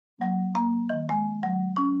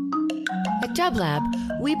At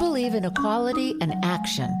Dublab, we believe in equality and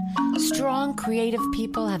action. Strong, creative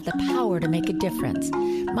people have the power to make a difference.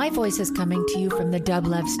 My voice is coming to you from the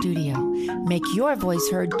Dublab studio. Make your voice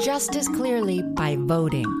heard just as clearly by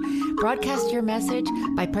voting. Broadcast your message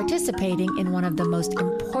by participating in one of the most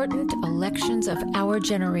important elections of our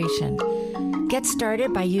generation. Get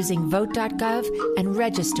started by using vote.gov and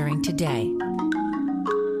registering today.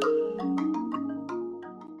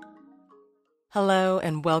 Hello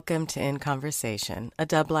and welcome to In Conversation, a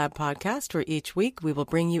Dublab podcast where each week we will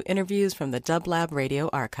bring you interviews from the Dublab radio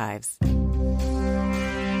archives.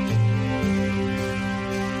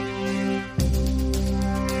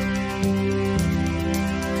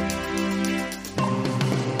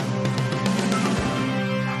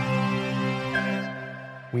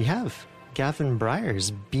 We have Gavin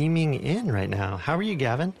Bryars beaming in right now. How are you,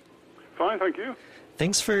 Gavin? Fine, thank you.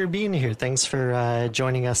 Thanks for being here. Thanks for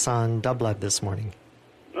joining us on Dublab this morning.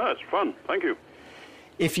 No, it's fun. Thank you.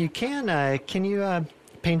 If you can you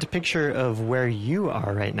paint a picture of where you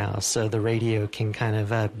are right now so the radio can kind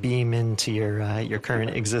of beam into your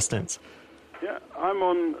current existence? Yeah, I'm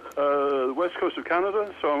on the west coast of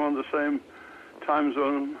Canada, so I'm on the same time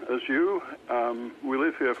zone as you. We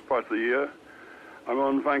live here for part of the year. I'm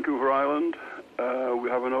on Vancouver Island. We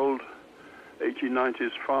have an old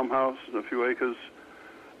 1890s farmhouse and a few acres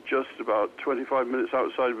just about 25 minutes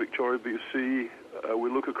outside Victoria, BC. We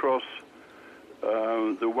look across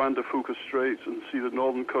the Juan de Fuca Strait and see the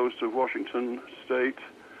northern coast of Washington State,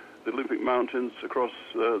 the Olympic Mountains across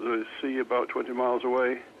the sea about 20 miles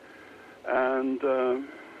away. And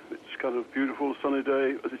it's kind of beautiful sunny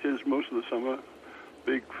day, as it is most of the summer.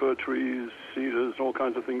 Big fir trees, cedars, all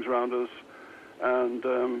kinds of things around us. And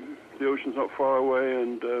the ocean's not far away,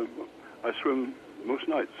 and I swim most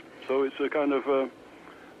nights. So it's a kind of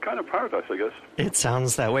paradise, I guess. It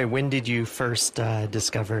sounds that way. When did you first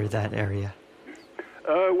discover that area?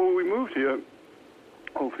 Well, we moved here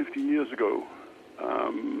 15 years ago.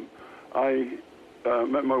 I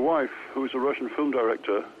met my wife, who was a Russian film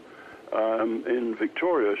director, in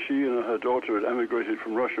Victoria. She and her daughter had emigrated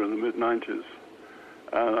from Russia in the mid-90s,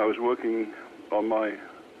 and I was working on my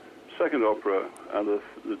second opera, and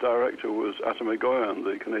the director was Atame Goyan,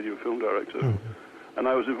 the Canadian film director. Mm-hmm. And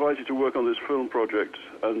I was invited to work on this film project,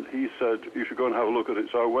 and he said, you should go and have a look at it.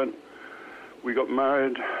 So I went. We got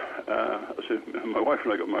married. My wife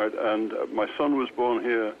and I got married, and my son was born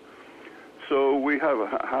here. So we have a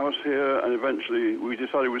house here, and eventually we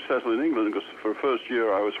decided we'd settle in England, because for the first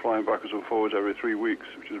year I was flying backwards and forwards every 3 weeks,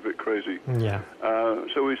 which is a bit crazy. Yeah.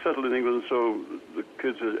 So we settled in England, so the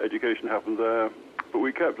kids' education happened there. But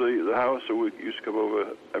we kept the house, so we used to come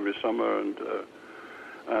over every summer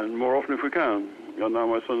and more often if we can. And now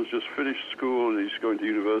my son's just finished school and he's going to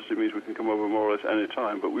university. It means we can come over more or less any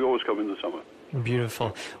time, but we always come in the summer.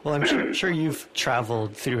 Beautiful. Well, I'm sure you've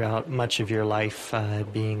traveled throughout much of your life,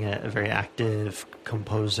 being a very active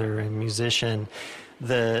composer and musician.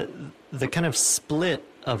 The kind of split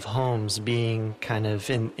of homes being kind of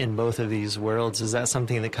in both of these worlds, is that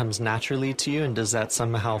something that comes naturally to you, and does that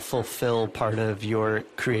somehow fulfill part of your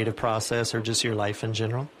creative process or just your life in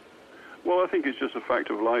general? Well, I think it's just a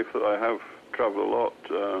fact of life that I have traveled a lot.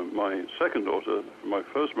 My second daughter, from my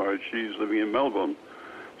first marriage, she's living in Melbourne.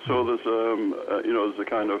 So there's a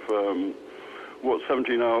kind of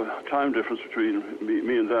 17-hour time difference between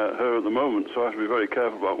me and her at the moment. So I have to be very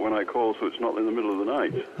careful about when I call, so it's not in the middle of the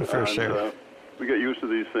night. For sure. We get used to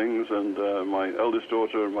these things, and my eldest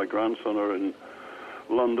daughter and my grandson are in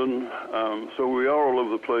London. So we are all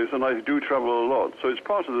over the place, and I do travel a lot. So it's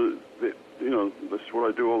part of that's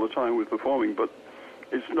what I do all the time with performing. But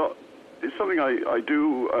it's not. It's something I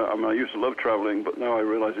do. I used to love traveling, but now I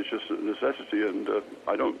realize it's just a necessity, and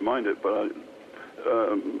I don't mind it. But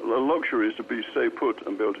a luxury is to stay put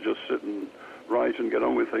and be able to just sit and write and get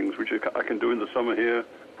on with things, which I can do in the summer here,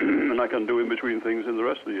 and I can do in between things in the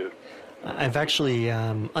rest of the year. I've actually,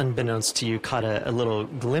 unbeknownst to you, caught a little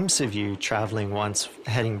glimpse of you traveling once,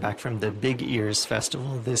 heading back from the Big Ears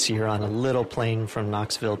Festival this year on a little plane from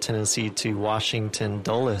Knoxville, Tennessee to Washington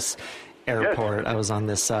Dulles Airport. Yes. I was on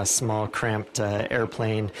this small, cramped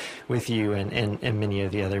airplane with you and many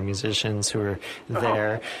of the other musicians who were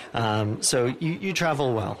there. So you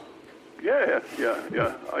travel well. Yeah.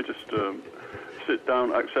 I just sit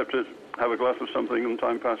down, accept it, have a glass of something, and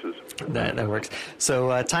time passes. That works.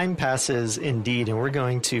 So time passes indeed, and we're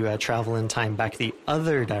going to travel in time back the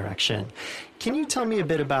other direction. Can you tell me a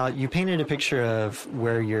bit about, you painted a picture of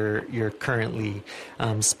where you're currently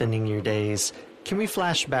spending your days. Can we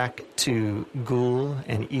flash back to Goole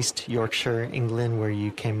and East Yorkshire, England, where you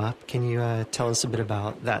came up? Can you tell us a bit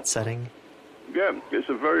about that setting? Yeah, it's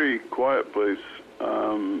a very quiet place.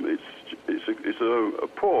 It's a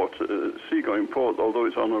port, a seagoing port, although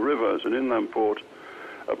it's on a river. It's an inland port,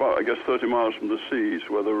 about, I guess, 30 miles from the seas,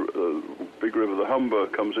 where the big river, the Humber,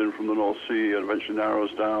 comes in from the North Sea and eventually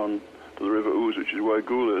narrows down to the River Ouse, which is where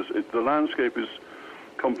Goole is. The landscape is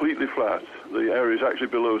completely flat. The area is actually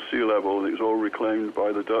below sea level, and it was all reclaimed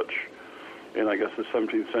by the Dutch in, I guess, the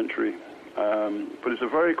 17th century. But it's a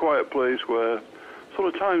very quiet place where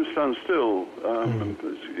sort of time stands still.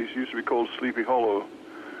 It used to be called Sleepy Hollow,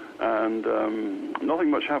 and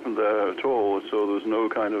nothing much happened there at all. So there's no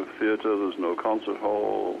kind of theatre, there's no concert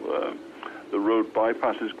hall. The road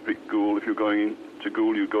bypasses Goole. If you're going to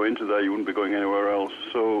Goole, you go into there, you wouldn't be going anywhere else.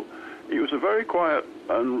 So it was a very quiet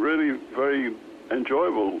and really very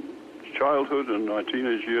enjoyable childhood and my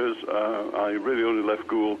teenage years. I really only left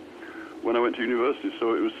Goole when I went to university.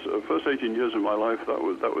 So it was the first 18 years of my life, that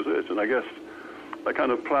was it. And I guess that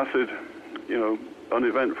kind of placid,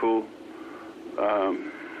 uneventful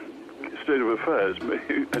state of affairs may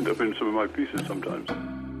end up in some of my pieces sometimes.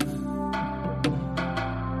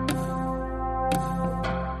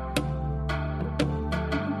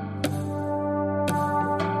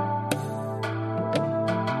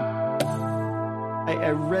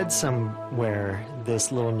 I read somewhere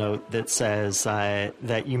this little note that says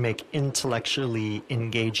that you make intellectually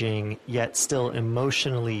engaging yet still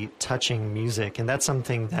emotionally touching music, and that's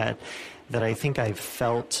something that I think I've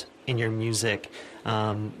felt in your music,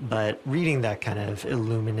 but reading that kind of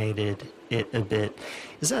illuminated it a bit.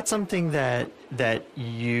 Is that something that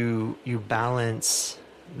you balance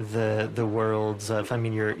the worlds of? I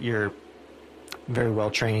mean, you're very well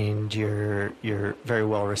trained, you're very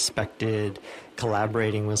well respected,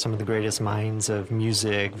 collaborating with some of the greatest minds of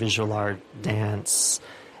music, visual art, dance,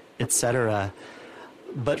 etc.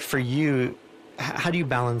 But for you, how do you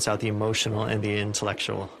balance out the emotional and the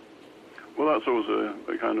intellectual? Well, that's always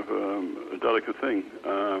a kind of a delicate thing.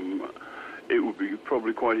 It would be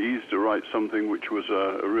probably quite easy to write something which was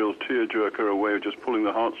a real tearjerker, a way of just pulling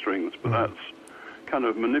the heartstrings, but that's kind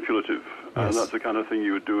of manipulative. And that's the kind of thing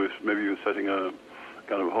you would do if maybe you were setting a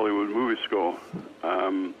kind of Hollywood movie score.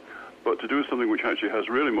 But to do something which actually has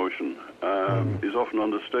real emotion is often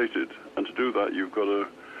understated. And to do that, you've got to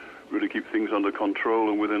really keep things under control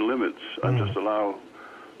and within limits, and just allow,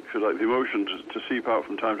 if you like, the emotion to seep out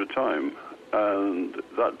from time to time. And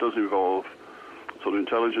that does involve sort of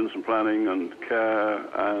intelligence and planning and care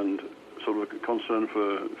and sort of a concern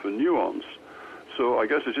for nuance. So I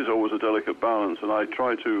guess it is always a delicate balance, and I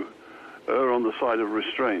try to err on the side of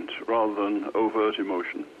restraint rather than overt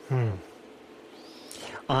emotion.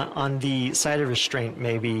 On the side of restraint,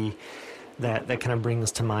 maybe that kind of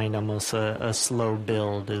brings to mind almost a slow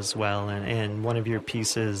build as well. And one of your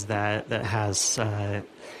pieces that has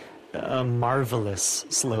a marvelous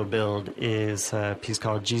slow build is a piece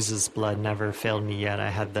called Jesus' Blood Never Failed Me Yet. I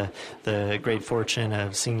had the great fortune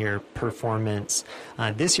of seeing your performance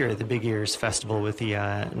this year at the Big Ears Festival with the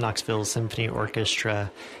Knoxville Symphony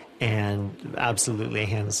Orchestra, and absolutely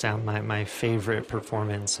hands down my favorite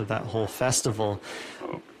performance of that whole festival.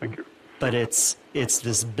 Oh, thank you. But it's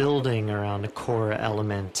this building around a core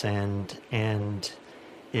element, and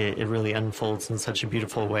it really unfolds in such a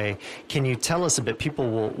beautiful way. Can you tell us a bit?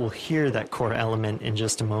 People will hear that core element in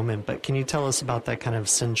just a moment, but can you tell us about that kind of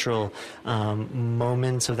central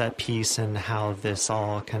moments of that piece and how this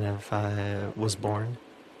all kind of was born?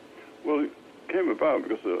 Well, it came about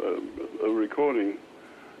because a recording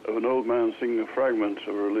of an old man singing a fragment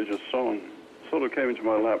of a religious song sort of came into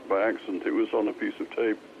my lap by accident. It was on a piece of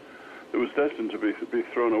tape that was destined to be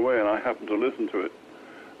thrown away, and I happened to listen to it.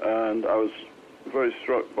 And I was very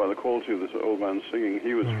struck by the quality of this old man singing.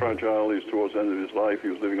 He was fragile. He was towards the end of his life. He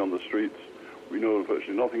was living on the streets. We know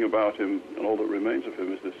virtually nothing about him, and all that remains of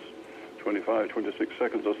him is this 26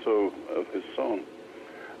 seconds or so of his song.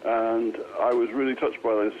 And I was really touched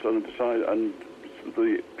by this, and decided, and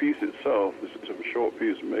the piece itself, this sort of short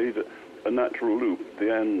piece, made a natural loop.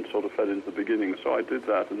 The end sort of fed into the beginning. So I did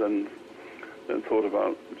that, and then thought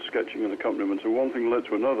about sketching an accompaniment. So one thing led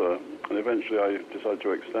to another, and eventually I decided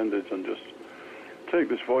to extend it and just take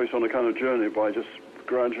this voice on a kind of journey by just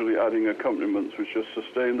gradually adding accompaniments which just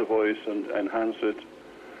sustain the voice and enhance it,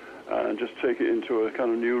 and just take it into a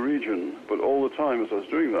kind of new region. But all the time as I was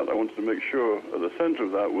doing that, I wanted to make sure at the center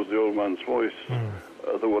of that was the old man's voice,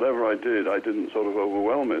 that whatever I did, I didn't sort of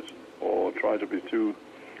overwhelm it or try to be too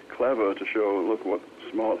clever to show, look what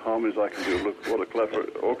smart harmonies I can do, look what a clever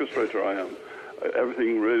orchestrator I am.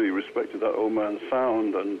 Everything really respected that old man's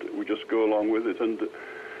sound, and we just go along with it. And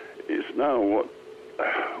it's now,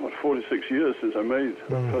 46 years since I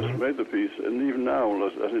first made the piece, and even now,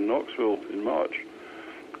 as in Knoxville in March,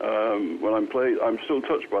 when I'm playing, I'm still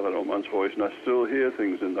touched by that old man's voice, and I still hear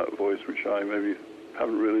things in that voice which I maybe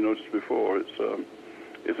haven't really noticed before. It's a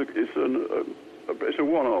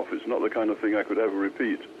one-off. It's not the kind of thing I could ever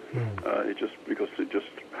repeat. Because it just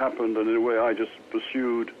happened, and in a way I just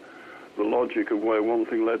pursued the logic of where one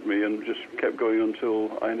thing led me and just kept going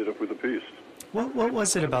until I ended up with a piece. What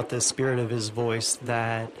was it about the spirit of his voice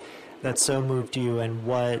that so moved you, and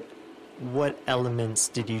what elements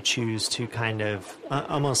did you choose to kind of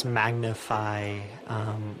almost magnify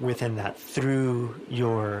within that through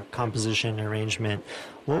your composition arrangement?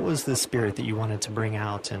 What was the spirit that you wanted to bring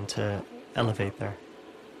out and to elevate there?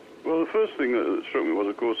 Well, the first thing that struck me was,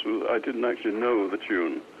 of course, I didn't actually know the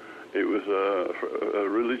tune. It was a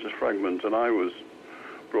religious fragment, and I was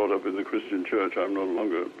brought up in the Christian church. I'm no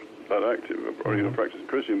longer that active, or even a practicing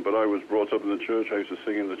Christian, but I was brought up in the church. I used to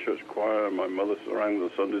sing in the church choir. My mother ran the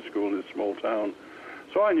Sunday school in a small town.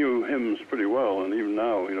 So I knew hymns pretty well, and even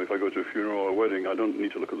now, if I go to a funeral or a wedding, I don't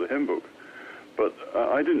need to look at the hymn book. But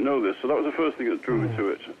I didn't know this, so that was the first thing that drew me to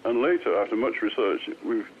it. And later, after much research,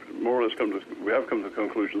 we have come to the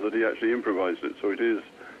conclusion that he actually improvised it, so it is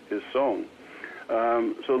his song.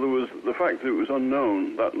 So there was the fact that it was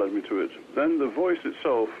unknown, that led me to it. Then the voice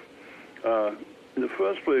itself, in the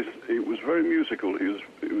first place, it was very musical.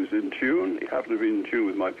 It was in tune. He happened to be in tune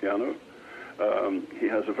with my piano. He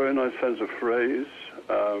has a very nice sense of phrase.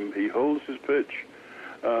 He holds his pitch.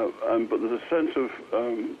 But there's a sense of,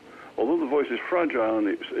 although the voice is fragile and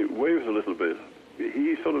it waves a little bit,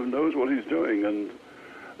 he sort of knows what he's doing. And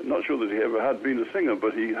I'm not sure that he ever had been a singer,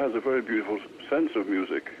 but he has a very beautiful sense of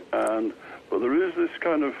music. But there is this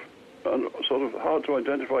kind of sort of hard to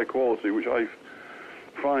identify quality, which I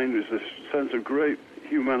find is this sense of great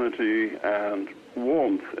humanity and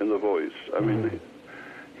warmth in the voice. I mean,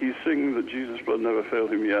 he's singing that Jesus' blood never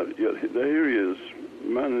failed him yet there he is,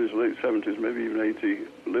 man in his late 70s, maybe even 80,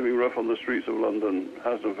 living rough on the streets of London,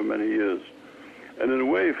 has done for many years. And in a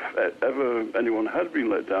way, if ever anyone had been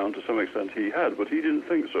let down, to some extent he had, but he didn't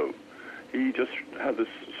think so. He just had this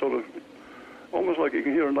sort of, almost like you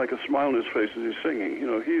can hear like a smile on his face as he's singing.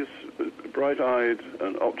 He's bright-eyed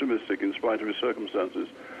and optimistic in spite of his circumstances.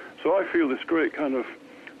 So I feel this great kind of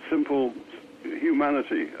simple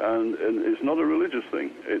humanity, and it's not a religious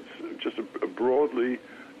thing. It's just a broadly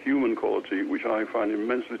human quality, which I find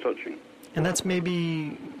immensely touching. And that's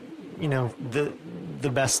maybe, the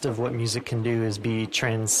best of what music can do is be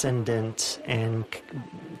transcendent and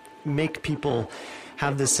make people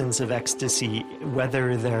have this sense of ecstasy,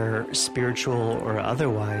 whether they're spiritual or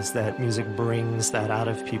otherwise, that music brings that out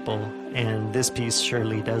of people. And this piece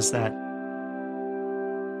surely does that.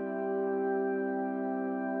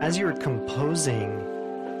 As you were composing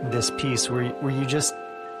this piece, were you just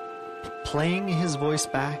playing his voice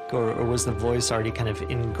back, or was the voice already kind of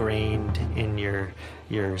ingrained in your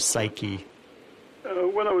psyche?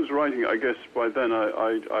 When I was writing, I guess by then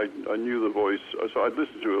I knew the voice, so I'd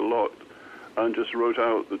listened to it a lot and just wrote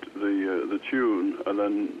out the tune and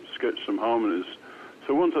then sketched some harmonies.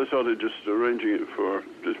 So once I started just arranging it for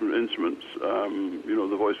different instruments,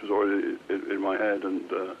 the voice was already in my head, and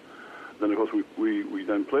then of course we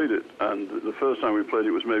then played it. And the first time we played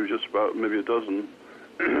it was maybe a dozen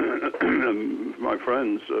my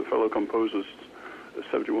friends, fellow composers,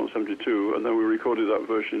 71, 72, and then we recorded that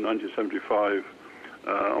version in 1975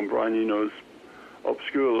 on Brian Eno's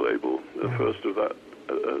Obscure label, the first of that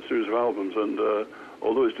series of albums. And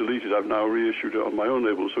although it's deleted, I've now reissued it on my own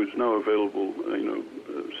label, so it's now available,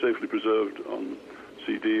 safely preserved on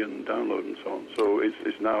CD and download and so on. So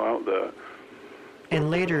it's now out there. And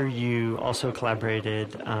later you also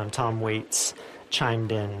collaborated, Tom Waits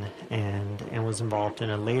chimed in and was involved in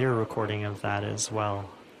a later recording of that as well.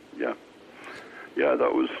 Yeah,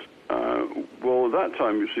 that was, at that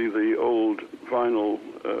time, you see, the old vinyl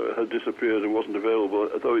had disappeared and wasn't available,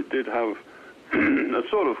 although it did have a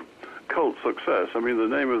sort of cult success. I mean, the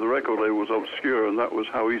name of the record label was Obscure, and that was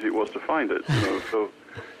how easy it was to find it, so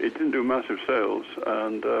it didn't do massive sales.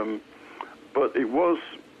 And but it was,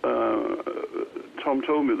 Tom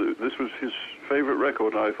told me that this was his favorite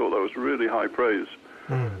record, and I thought that was really high praise.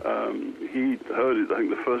 He heard it, I think,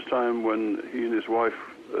 the first time when he and his wife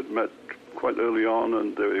had met quite early on,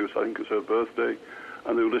 and it was, I think it was her birthday,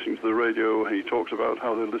 and they were listening to the radio, and he talks about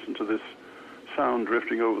how they listened to this sound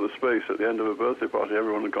drifting over the space at the end of a birthday party.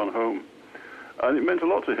 Everyone had gone home. And it meant a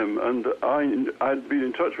lot to him, and I'd been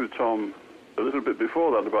in touch with Tom a little bit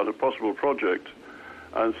before that about a possible project,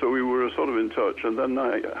 and so we were sort of in touch. And then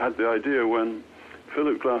I had the idea when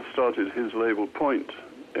Philip Glass started his label Point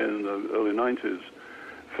in the early 90s.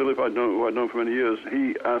 Philip, who I'd known for many years,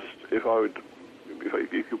 he asked if I would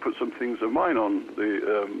if he could put some things of mine on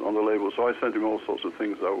the label. So I sent him all sorts of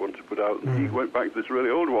things that I wanted to put out, and he went back to this really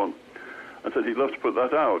old one and said he'd love to put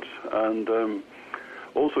that out. And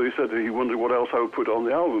also he said he wondered what else I would put on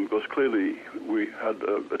the album, because clearly we had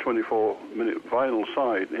a 24-minute vinyl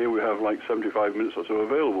side, and here we have like 75 minutes or so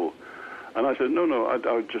available. And I said, no, I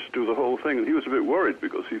would just do the whole thing. And he was a bit worried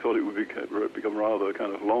because he thought it would become rather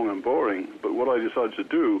kind of long and boring. But what I decided to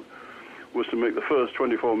do was to make the first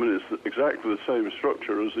 24 minutes exactly the same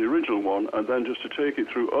structure as the original one, and then just to take it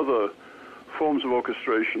through other forms of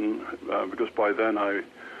orchestration, because by then I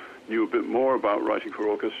knew a bit more about writing for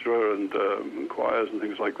orchestra and choirs and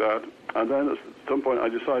things like that. And then at some point I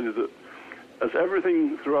decided that as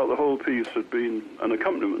everything throughout the whole piece had been an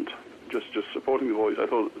accompaniment, just supporting the voice, I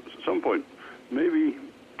thought at some point, maybe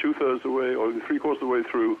 2/3 the way or even 3/4 the way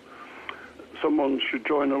through, someone should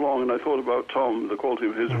join along. And I thought about Tom, the quality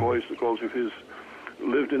of his voice, the quality of his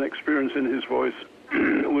lived-in experience in his voice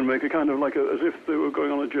would make a kind of like as if they were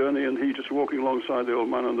going on a journey and he just walking alongside the old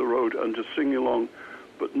man on the road and just singing along,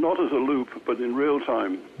 but not as a loop, but in real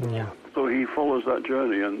time. Yeah. So he follows that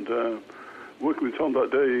journey, and working with Tom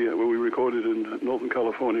that day when we recorded in Northern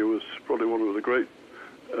California was probably one of the great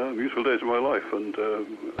musical days of my life, and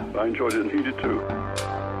I enjoyed it, and he did too.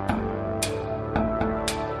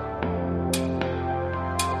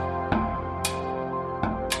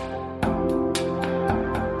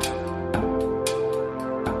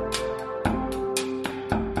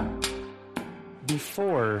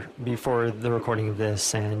 Before the recording of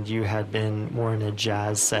this, and you had been more in a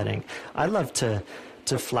jazz setting, I'd love to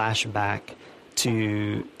flash back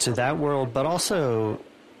to that world, but also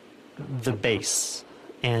the bass.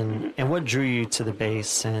 And what drew you to the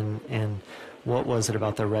bass, and what was it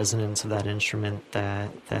about the resonance of that instrument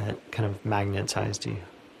that kind of magnetized you?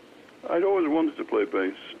 I'd always wanted to play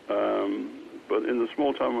bass, but in the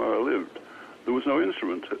small town where I lived, there was no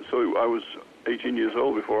instrument. So I was 18 years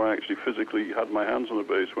old before I actually physically had my hands on a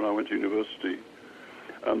bass when I went to university.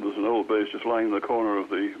 And there's an old bass just lying in the corner of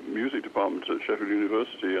the music department at Sheffield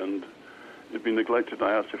University, and it'd been neglected, and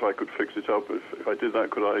I asked if I could fix it up. If I did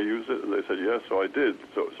that, could I use it? And they said yes, so I did.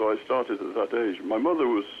 So I started at that age. My mother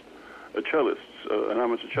was a cellist, an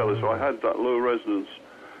amateur cellist, so I had that low resonance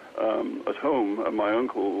at home, and my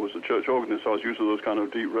uncle was a church organist, so I was used to those kind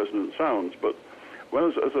of deep resonant sounds. But when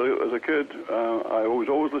as a kid, I always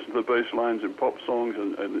listened to the bass lines in pop songs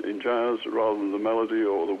and in jazz rather than the melody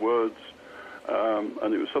or the words.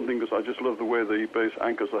 And it was something because I just loved the way the bass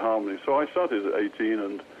anchors the harmony. So I started at 18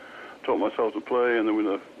 and taught myself to play, and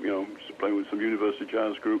then playing with some university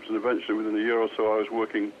jazz groups, and eventually within a year or so I was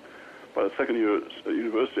working. By the second year at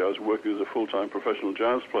university, I was working as a full-time professional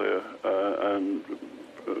jazz player and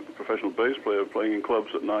professional bass player, playing in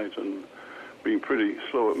clubs at night and being pretty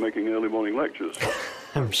slow at making early morning lectures.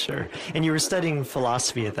 I'm sure. And you were studying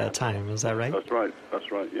philosophy at that time, is that right?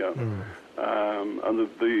 That's right, yeah. And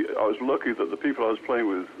I was lucky that the people I was playing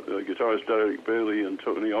with, guitarist Derek Bailey and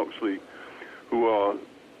Tony Oxley, who are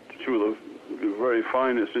two of the very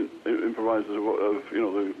finest improvisers of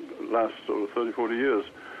the last sort of 30, 40 years,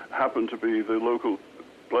 happened to be the local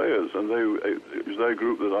players, and it was their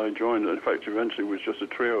group that I joined. In fact, eventually it was just a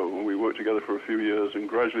trio, and we worked together for a few years and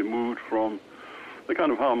gradually moved from the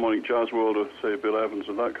kind of harmonic jazz world of, say, Bill Evans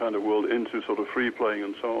and that kind of world into sort of free playing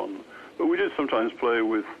and so on. But we did sometimes play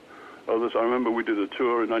with others. I remember we did a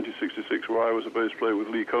tour in 1966 where I was a bass player with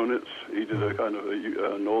Lee Konitz. He did a kind of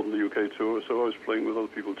a northern UK tour, so I was playing with other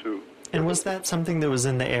people too. And was that something that was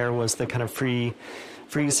in the air? Was the kind of free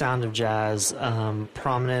sound of jazz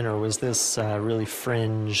prominent, or was this really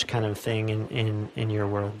fringe kind of thing in your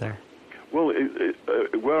world there? Well,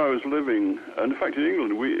 where I was living, and in fact in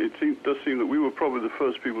England, it does seem that we were probably the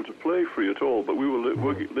first people to play free at all, but we were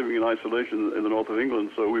living in isolation in the north of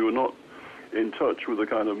England, so we were not in touch with the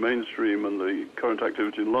kind of mainstream and the current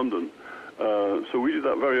activity in London. So we did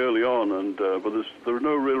that very early on, and but there are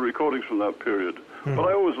no real recordings from that period. But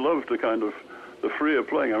I always loved the kind of the freer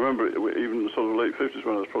playing. I remember even in the sort of late 50s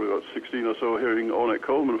when I was probably about 16 or so, hearing Ornette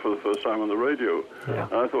Coleman for the first time on the radio. Yeah.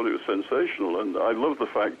 And I thought it was sensational, and I loved the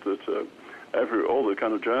fact that all the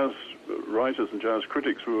kind of jazz writers and jazz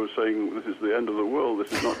critics who were saying this is the end of the world,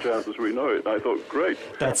 this is not jazz as we know it. And I thought, great.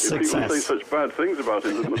 That's if success. people say such bad things about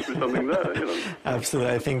it, there must be something there.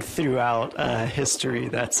 Absolutely. I think throughout history,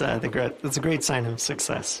 that's a great sign of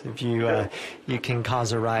success. If you you can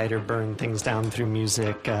cause a riot or burn things down through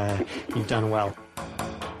music, you've done well.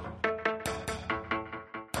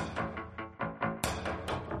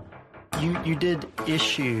 You did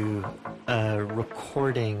issue a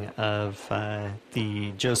recording of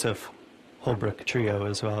the Joseph Holbrook Trio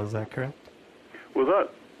as well, is that correct? Well,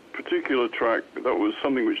 particular track, that was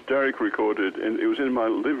something which Derek recorded, and it was in my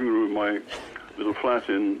living room, my little flat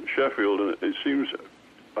in Sheffield, and it seems,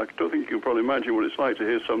 I don't think you can probably imagine what it's like to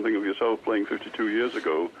hear something of yourself playing 52 years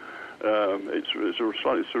ago. It's a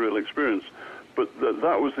slightly surreal experience, but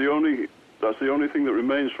that's the only thing that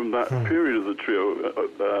remains from that period of the trio,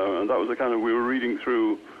 and that was the kind of, we were reading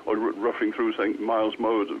through, or roughing through, saying Miles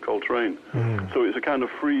Modes of Coltrane. So it's a kind of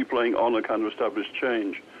free playing on a kind of established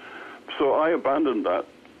change. So I abandoned that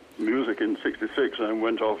music in '66 and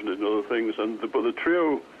went off and did other things. But the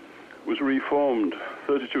trio was reformed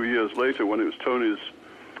 32 years later when it was Tony's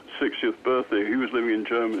 60th birthday. He was living in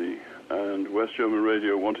Germany, and West German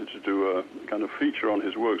Radio wanted to do a kind of feature on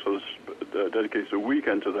his work, so they dedicated a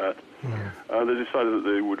weekend to that. And they decided that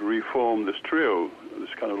they would reform this trio, this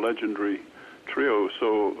kind of legendary trio.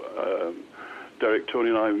 So Derek, Tony,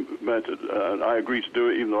 and I met, and I agreed to do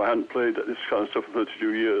it, even though I hadn't played this kind of stuff for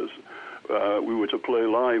 32 years. We were to play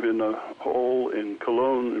live in a hall in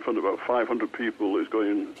Cologne in front of about 500 people. It's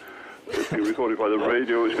being recorded by the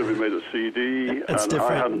radio. It's going to be made a CD. It's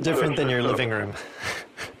different than your living room.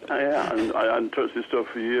 Yeah, and I hadn't touched this stuff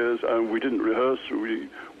for years, and we didn't rehearse. We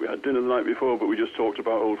had dinner the night before, but we just talked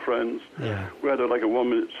about old friends. Yeah. We had like a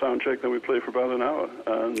 1-minute sound check, then we played for about an hour.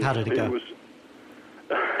 And how did it go?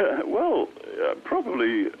 Well,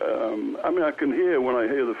 probably. I mean, I can hear when I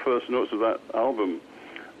hear the first notes of that album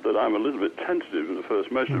that I'm a little bit tentative in the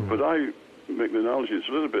first measure, but I make the analogy, it's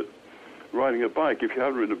a little bit riding a bike. If you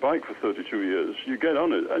haven't ridden a bike for 32 years, you get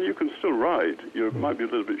on it, and you can still ride. You might be a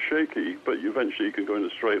little bit shaky, but eventually you can go in a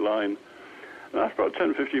straight line. And after about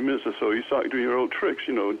 10, 15 minutes or so, you start doing your old tricks,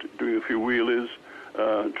 doing a few wheelies,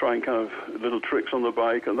 trying kind of little tricks on the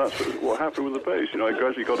bike, and that's what happened with the bass. I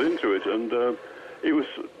gradually got into it, and it was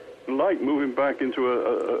like moving back into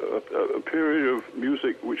a period of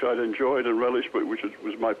music which I'd enjoyed and relished, but which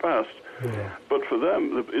was my past. Yeah. But for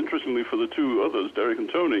them, interestingly for the two others, Derek and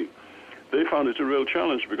Tony, they found it a real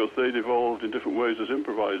challenge because they'd evolved in different ways as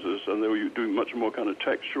improvisers, and they were doing much more kind of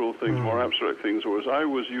textural things, more abstract things, whereas I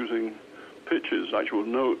was using pitches, actual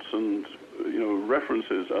notes, and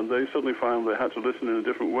references, and they suddenly found they had to listen in a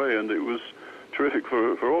different way, and it was terrific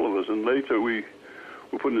for all of us. And later we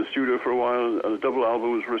were put in the studio for a while, and a double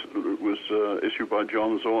album was issued by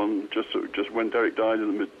John Zorn just when Derek died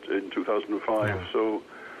in 2005. Yeah. So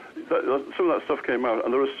some of that stuff came out,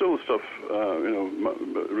 and there are still stuff,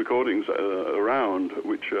 recordings around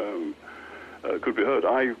which could be heard.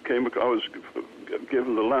 I was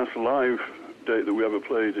given the last live date that we ever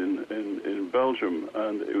played in Belgium,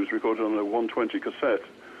 and it was recorded on a 120 cassette,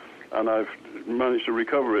 and I've managed to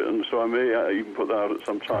recover it, and so I may even put that out at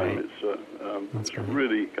some time. Right. It's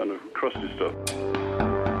really kind of crusty stuff.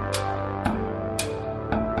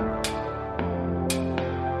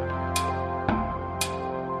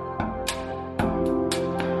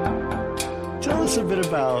 Tell us a bit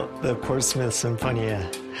about the Portsmouth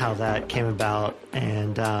Sinfonia, how that came about,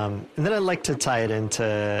 and then I'd like to tie it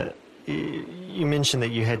into, you mentioned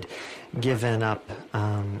that you had given up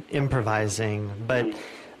improvising, but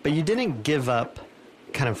you didn't give up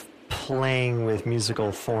kind of playing with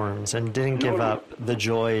musical forms, and didn't give up the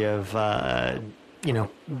joy of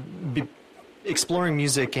exploring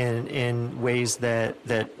music in ways that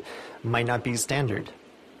might not be standard.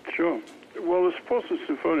 Sure. Well, the Portsmouth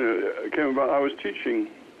Sinfonia came about. I was teaching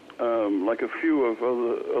like a few of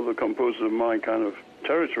other composers of my kind of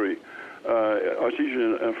territory. I was teaching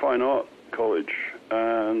in a fine art college,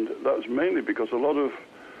 and that was mainly because a lot of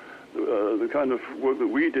the kind of work that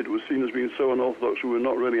we did was seen as being so unorthodox. We were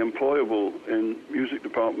not really employable in music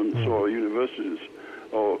departments or universities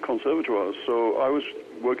or conservatoires. So I was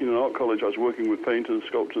working in an art college. I was working with painters,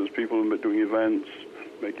 sculptors, people doing events,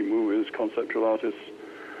 making movies, conceptual artists.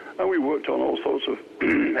 And we worked on all sorts of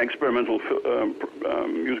experimental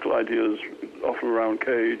musical ideas, often around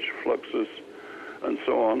Cage, Fluxus, and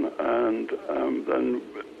so on. And then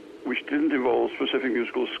which didn't involve specific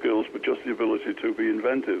musical skills, but just the ability to be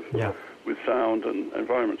inventive with sound and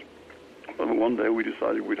environment. And one day we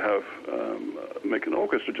decided we'd have make an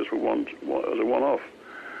orchestra just for as a one-off,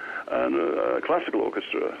 and a classical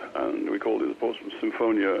orchestra, and we called it the Portsmouth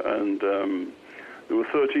Sinfonia. And there were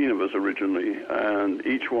 13 of us originally, and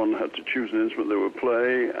each one had to choose an instrument they would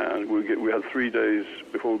play, and we had 3 days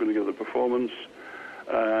before we were going to give the performance.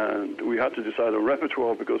 And we had to decide a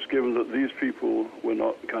repertoire, because given that these people were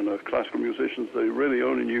not kind of classical musicians, they really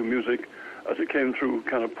only knew music as it came through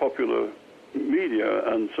kind of popular media.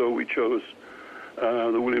 And so we chose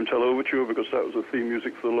the William Tell Overture, because that was the theme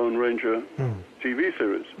music for the Lone Ranger TV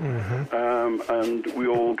series. And we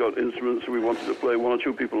all got instruments, and we wanted to play. One or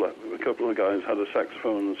two people, a couple of guys had a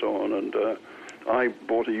saxophone and so on, and I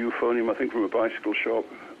bought a euphonium, I think, from a bicycle shop,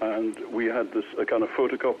 and we had a kind of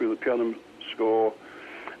photocopy of the piano score,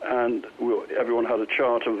 and everyone had a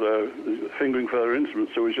chart of their fingering for their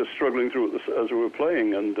instruments, so we were just struggling through it as we were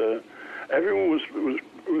playing, and everyone was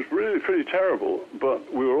really pretty terrible,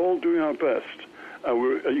 but we were all doing our best,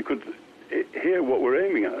 and you could hear what we're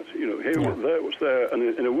aiming at, hear what's there,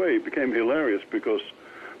 and in a way it became hilarious because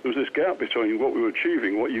there was this gap between what we were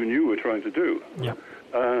achieving, what you knew we were trying to do. Yeah.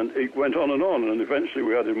 And it went on, and eventually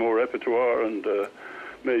we added more repertoire and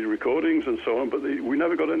made recordings and so on, but we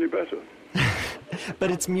never got any better.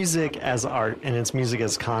 But it's music as art, and it's music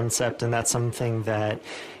as concept, and that's something that,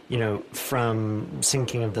 from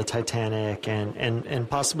Sinking of the Titanic and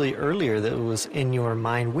possibly earlier that was in your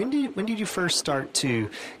mind. When did you first start to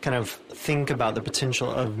kind of think about the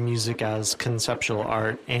potential of music as conceptual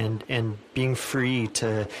art and being free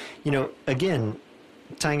to, again,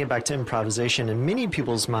 tying it back to improvisation, in many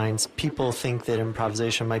people's minds, people think that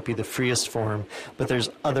improvisation might be the freest form, but there's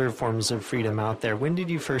other forms of freedom out there. When did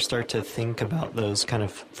you first start to think about those kind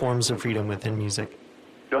of forms of freedom within music?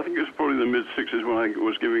 I think it was probably the mid-'60s when I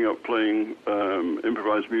was giving up playing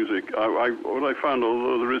improvised music. What I found,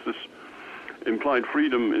 although there is this implied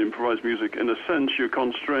freedom in improvised music, in a sense you're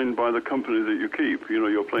constrained by the company that you keep.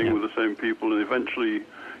 You're playing with the same people, and eventually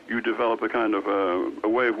you develop a kind of a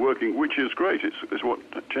way of working, which is great. It's what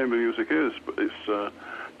chamber music is, but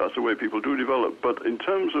that's the way people do develop. But in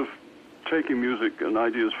terms of taking music and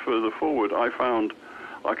ideas further forward, I found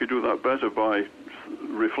I could do that better by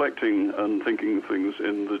reflecting and thinking things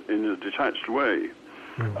in a detached way.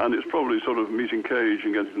 And it's probably sort of meeting Cage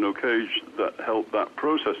and getting to know Cage that helped that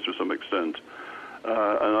process to some extent.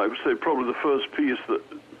 And I would say probably the first piece that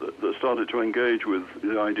started to engage with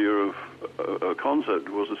the idea of a concept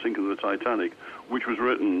was The Sinking of the Titanic, which was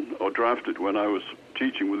written or drafted when I was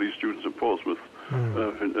teaching with these students at Portsmouth in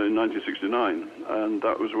 1969. And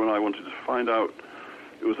that was when I wanted to find out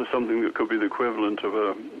it was something that could be the equivalent of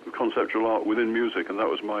a conceptual art within music, and that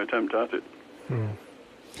was my attempt at it.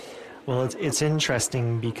 Well, it's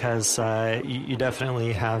interesting because you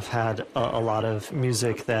definitely have had a lot of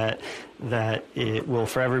music that it will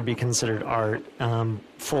forever be considered art,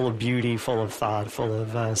 full of beauty, full of thought, full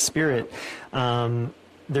of spirit.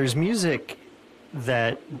 There's music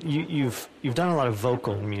that you've done a lot of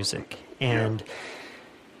vocal music, and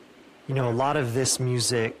a lot of this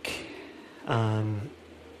music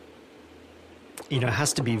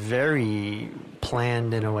has to be very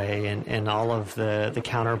planned in a way, and all of the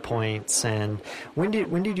counterpoints. And when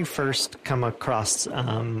did you first come across, or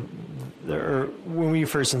when were you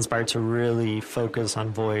first inspired to really focus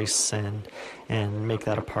on voice and make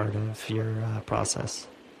that a part of your process?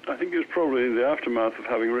 I think it was probably in the aftermath of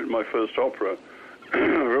having written my first opera. I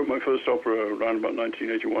wrote my first opera around about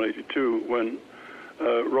 1981-82 when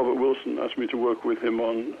Robert Wilson asked me to work with him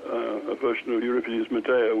on a version of Euripides'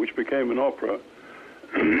 Medea, which became an opera.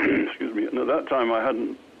 Excuse me. And at that time, I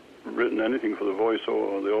hadn't written anything for the voice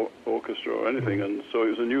or the orchestra or anything, and so it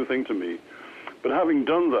was a new thing to me. But having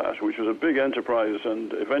done that, which was a big enterprise,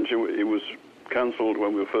 and eventually it was cancelled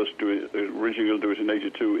when we were first originally going to do it in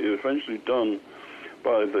 82, it was eventually done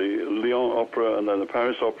by the Lyon Opera and then the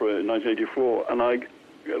Paris Opera in 1984, and I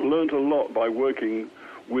learned a lot by working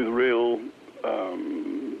with real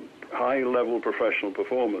high-level professional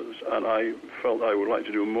performers, and I felt I would like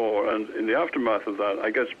to do more. And in the aftermath of that, I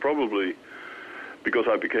guess probably because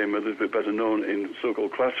I became a little bit better known in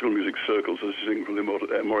so-called classical music circles, as you think from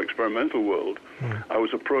the more experimental world, I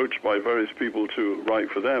was approached by various people to write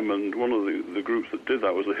for them, and one of the groups that did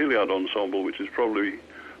that was the Hilliard Ensemble, which is probably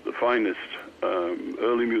the finest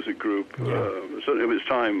early music group, certainly of its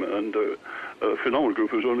time, and a phenomenal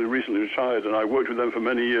group who was only recently retired, and I worked with them for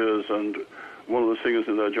many years, and one of the singers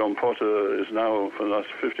in there, John Potter, is now, for the last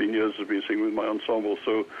 15 years, has been singing with my ensemble.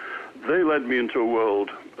 So they led me into a world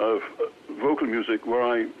of vocal music where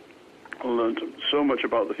I learned so much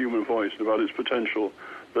about the human voice and about its potential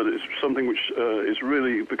that it's something which is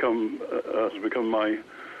really has become my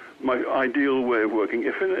ideal way of working.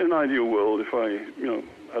 If in an ideal world, if I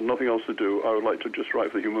had nothing else to do, I would like to just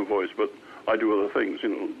write for the human voice, but I do other things,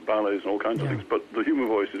 ballets and all kinds of things, but the human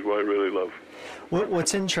voice is what I really love.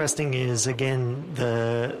 What's interesting is, again,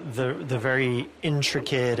 the very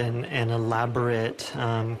intricate and elaborate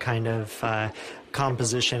kind of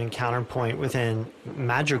composition and counterpoint within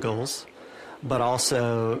madrigals, but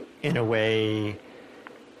also, in a way,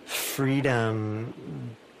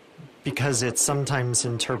 freedom, because it's sometimes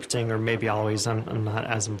interpreting, or maybe always, I'm not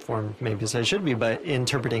as informed maybe as I should be, but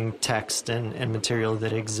interpreting text and material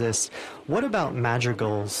that exists. What about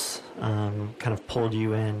madrigals kind of pulled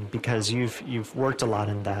you in, because you've worked a lot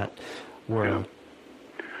in that world?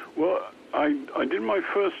 Yeah. Well, I did my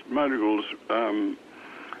first madrigals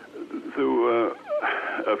through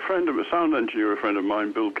a sound engineer, a friend of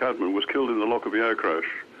mine, Bill Cadman, was killed in the Lockerbie air crash,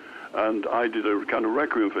 and I did a kind of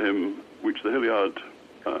requiem for him, which the Hilliard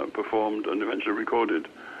performed and eventually recorded.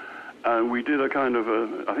 And we did a kind of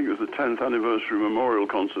I think it was the 10th anniversary memorial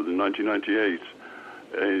concert in 1998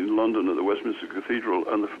 in London at the Westminster Cathedral.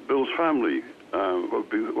 And Bill's family,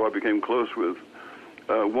 who I became close with,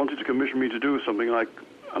 wanted to commission me to do something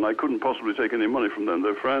and I couldn't possibly take any money from them.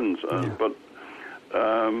 They're friends. But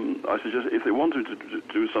I suggested if they wanted to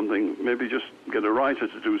do something, maybe just get a writer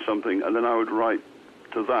to do something, and then I would write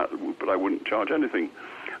to that, but I wouldn't charge anything.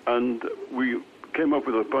 And we came up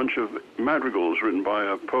with a bunch of madrigals written by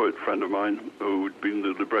a poet friend of mine who had been the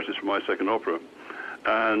librettist for my second opera.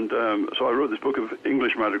 And so I wrote this book of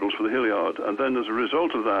English madrigals for the Hilliard. And then as a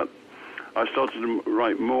result of that, I started to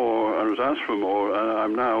write more and was asked for more. And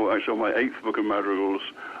I'm now actually on my 8th book of madrigals.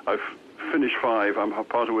 I've finished 5. I'm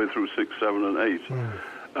part of the way through 6, 7, and 8.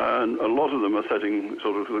 And a lot of them are setting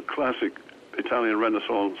sort of the classic Italian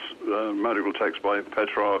Renaissance madrigal text by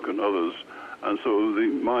Petrarch and others. And so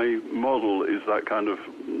my model is that kind of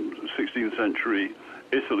 16th century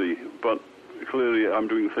Italy, but clearly I'm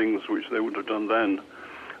doing things which they wouldn't have done then,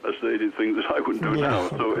 as they did things that I wouldn't do now.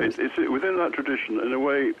 So it's within that tradition. In a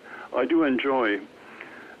way, I do enjoy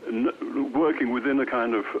working within a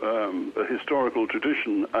kind of a historical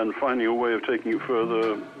tradition and finding a way of taking it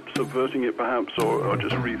further, subverting it perhaps, or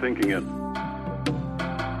just rethinking it.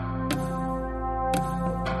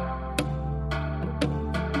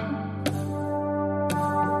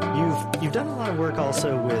 You've done a lot of work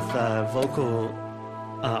also with vocal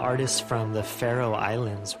artists from the Faroe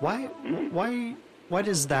Islands. Why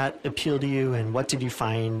does that appeal to you, and what did you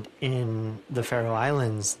find in the Faroe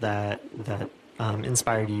Islands that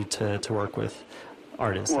inspired you to work with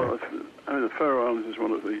artists? Well, I mean, the Faroe Islands is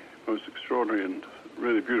one of the most extraordinary and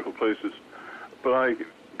really beautiful places. But I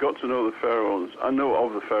got to know the Faroe Islands. I know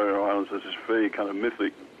of the Faroe Islands as this very kind of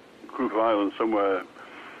mythic group of islands somewhere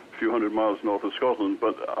a few hundred miles north of Scotland.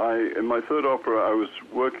 But in my third opera, I was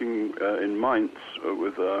working in Mainz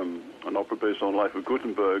with an opera based on the life of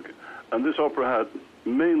Gutenberg. And this opera had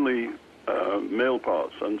mainly male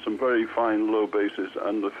parts and some very fine low basses.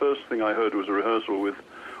 And the first thing I heard was a rehearsal with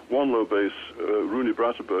one low bass, Rune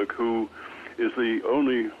Brattberg, who is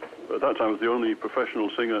at that time was the only professional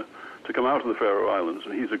singer to come out of the Faroe Islands.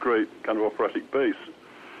 And he's a great kind of operatic bass.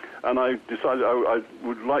 And I decided I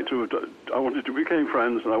would like to, we became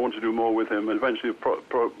friends and I wanted to do more with him. And eventually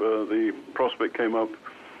the prospect came up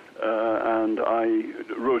and I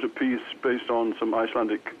wrote a piece based on some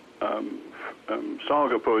Icelandic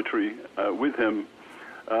saga poetry with him,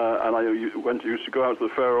 and I used to go out to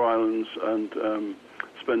the Faroe Islands and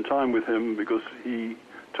spend time with him, because he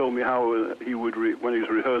told me how he would, when he was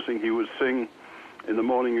rehearsing, he would sing in the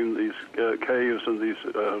morning in these caves and these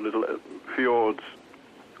little fjords,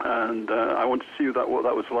 and I wanted to see what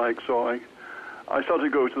that was like. So I started to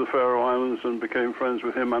go to the Faroe Islands and became friends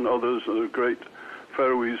with him and others, a great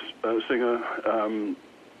Faroese singer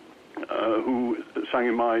who sang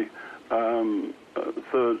in my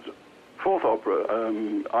fourth opera,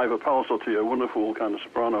 Iva Palsati, a wonderful kind of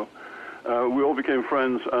soprano. We all became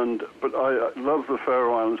friends, but I love the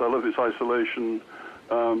Faroe Islands. I love its isolation,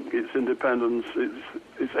 its independence.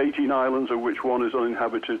 It's 18 islands, of which one is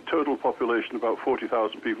uninhabited. Total population about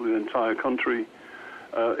 40,000 people in the entire country.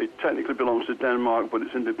 It technically belongs to Denmark, but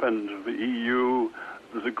it's independent of the EU.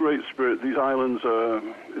 There's a great spirit. These islands are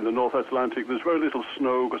in the North Atlantic. There's very little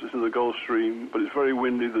snow because it's in the Gulf Stream, but it's very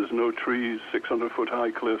windy. There's no trees, 600-foot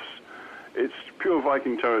high cliffs. It's pure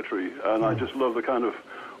Viking territory, and I just love the kind of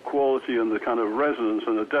quality and the kind of resonance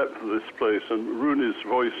and the depth of this place. And Rune's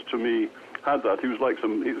voice, to me, had that. He was like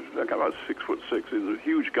about 6'6". He was a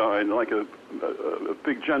huge guy and like a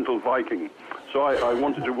big, gentle Viking. So I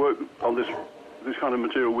wanted to work on this kind of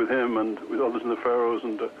material with him and with others in the Faroes,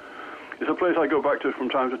 and it's a place I go back to from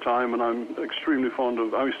time to time, and I'm extremely fond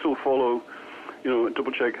of. I still follow,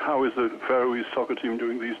 double check how is the Faroese soccer team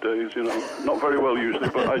doing these days. Not very well usually,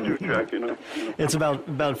 but I do check. It's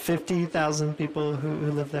about 50,000 people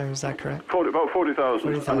who live there. Is that correct? About 40,000.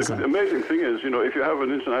 40,000. And the amazing thing is, if you have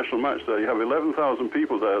an international match there, you have 11,000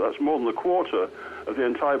 people there. That's more than a quarter of the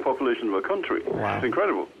entire population of a country. Wow. It's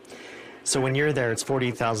incredible. So when you're there, it's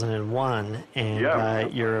 40,001,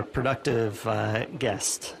 and you're a productive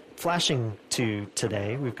guest. Flashing to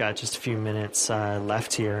today, we've got just a few minutes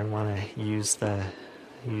left here and want to use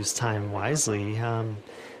time wisely.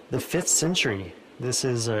 The 5th Century. This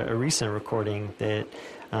is a recent recording that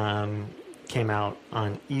came out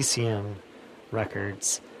on ECM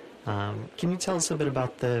Records. Can you tell us a bit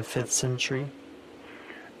about the 5th Century?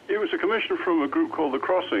 It was it's a commission from a group called The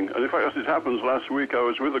Crossing. And in fact, as it happens, last week I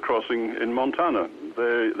was with The Crossing in Montana.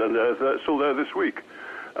 They're still there this week.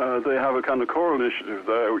 They have a kind of choral initiative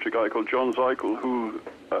there, which a guy called John Zeichel, who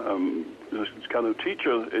is a kind of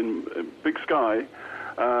teacher in Big Sky.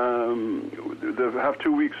 They have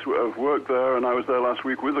 2 weeks of work there, and I was there last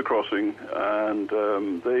week with The Crossing. And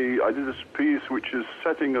I did this piece, which is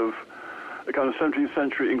setting of a kind of 17th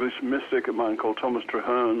century English mystic, a man called Thomas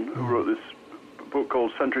Traherne, who wrote this book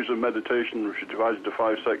called Centuries of Meditation, which is divided into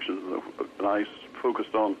 5 sections, and I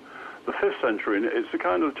focused on the 5th century. And it's the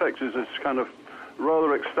kind of text is this kind of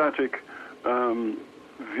rather ecstatic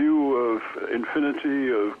view of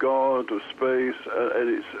infinity, of God, of space, and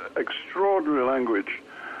it's extraordinary language.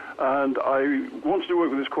 And I wanted to work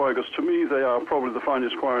with this choir because, to me, they are probably the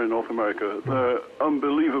finest choir in North America. They're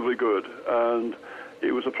unbelievably good, and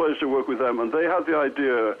it was a pleasure to work with them. And they had the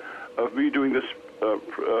idea of me doing this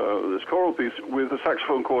choral piece with a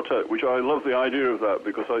saxophone quartet, which I love the idea of that,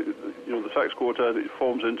 because the sax quartet, it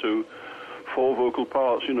forms into 4 vocal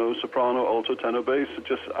parts, soprano, alto, tenor, bass,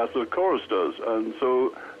 just as the chorus does. And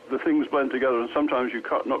so the things blend together, and sometimes you're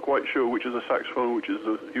not quite sure which is a saxophone, which is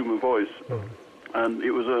the human voice. And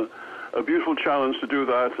it was a beautiful challenge to do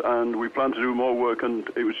that, and we plan to do more work, and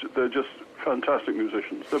they're just fantastic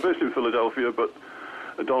musicians. They're based in Philadelphia, but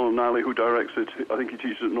Donald Nally, who directs it, I think he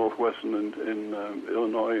teaches at Northwestern in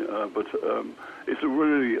Illinois, but it's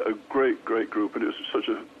really a great, great group, and it was such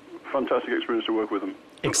a fantastic experience to work with them.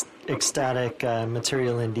 Ecstatic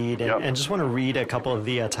material indeed, and just want to read a couple of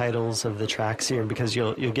the titles of the tracks here, because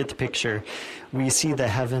you'll get the picture. We see the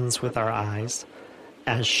heavens with our eyes,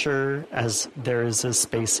 as sure as there is a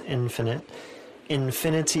space infinite.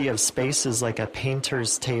 Infinity of space is like a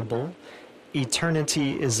painter's table.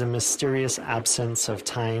 Eternity is a mysterious absence of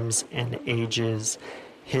times and ages.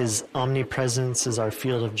 His omnipresence is our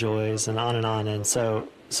field of joys, and on and on. And so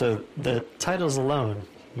the titles alone,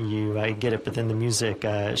 you get it, but then the music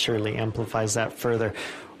surely amplifies that further.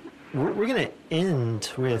 We're going to end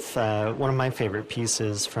with one of my favorite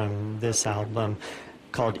pieces from this album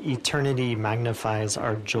called Eternity Magnifies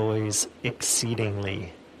Our Joys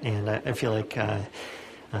Exceedingly. And I feel like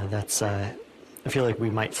I feel like we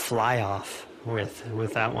might fly off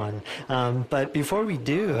with that one. But before we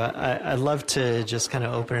do, I'd love to just kind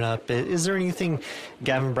of open it up. Is there anything,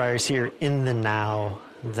 Gavin Bryars, here in the now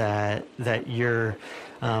that you're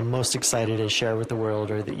most excited to share with the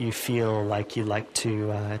world, or that you feel like you'd like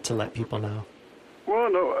to let people know? Well,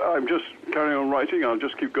 no, I'm just carrying on writing. I'll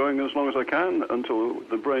just keep going as long as I can until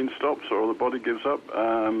the brain stops or the body gives up.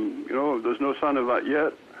 There's no sign of that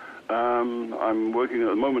yet. I'm working at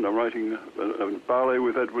the moment. I'm writing a ballet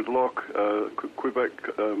with Edward Locke, Quebec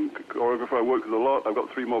choreographer I work with a lot. I've got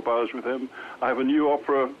 3 more ballets with him. I have a new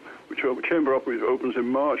opera, chamber opera, which opens in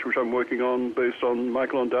March, which I'm working on, based on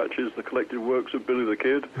Michael Ondaatje's The Collected Works of Billy the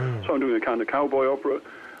Kid. So I'm doing a kind of cowboy opera,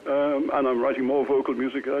 and I'm writing more vocal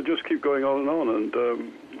music. I just keep going on, and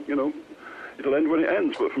it'll end when it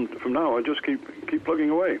ends. But from now, I just keep plugging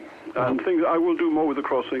away. And things I will do more with The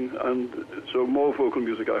Crossing, and so more vocal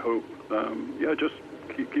music, I hope. Just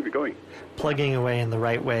keep it going. Plugging away in the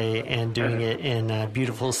right way and doing it in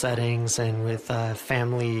beautiful settings and with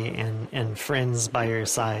family and friends by your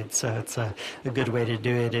side. So it's a good way to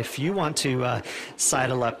do it. If you want to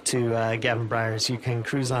sidle up to Gavin Bryars, you can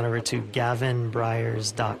cruise on over to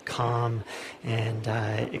gavinbryars.com and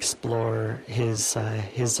explore his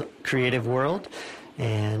creative world.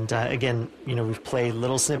 And again, we've played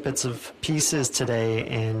little snippets of pieces today,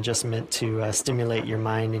 and just meant to stimulate your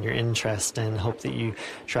mind and your interest, and hope that you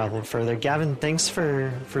travel further. Gavin, thanks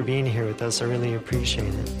for being here with us. I really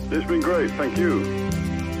appreciate it. It's been great. Thank you.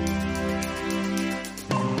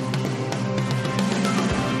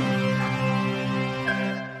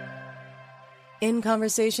 In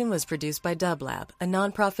Conversation was produced by Dublab, a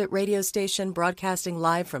nonprofit radio station broadcasting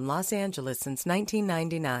live from Los Angeles since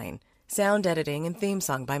 1999. Sound editing and theme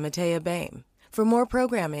song by Matea Baim. For more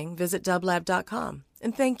programming, visit dublab.com.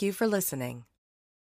 And thank you for listening.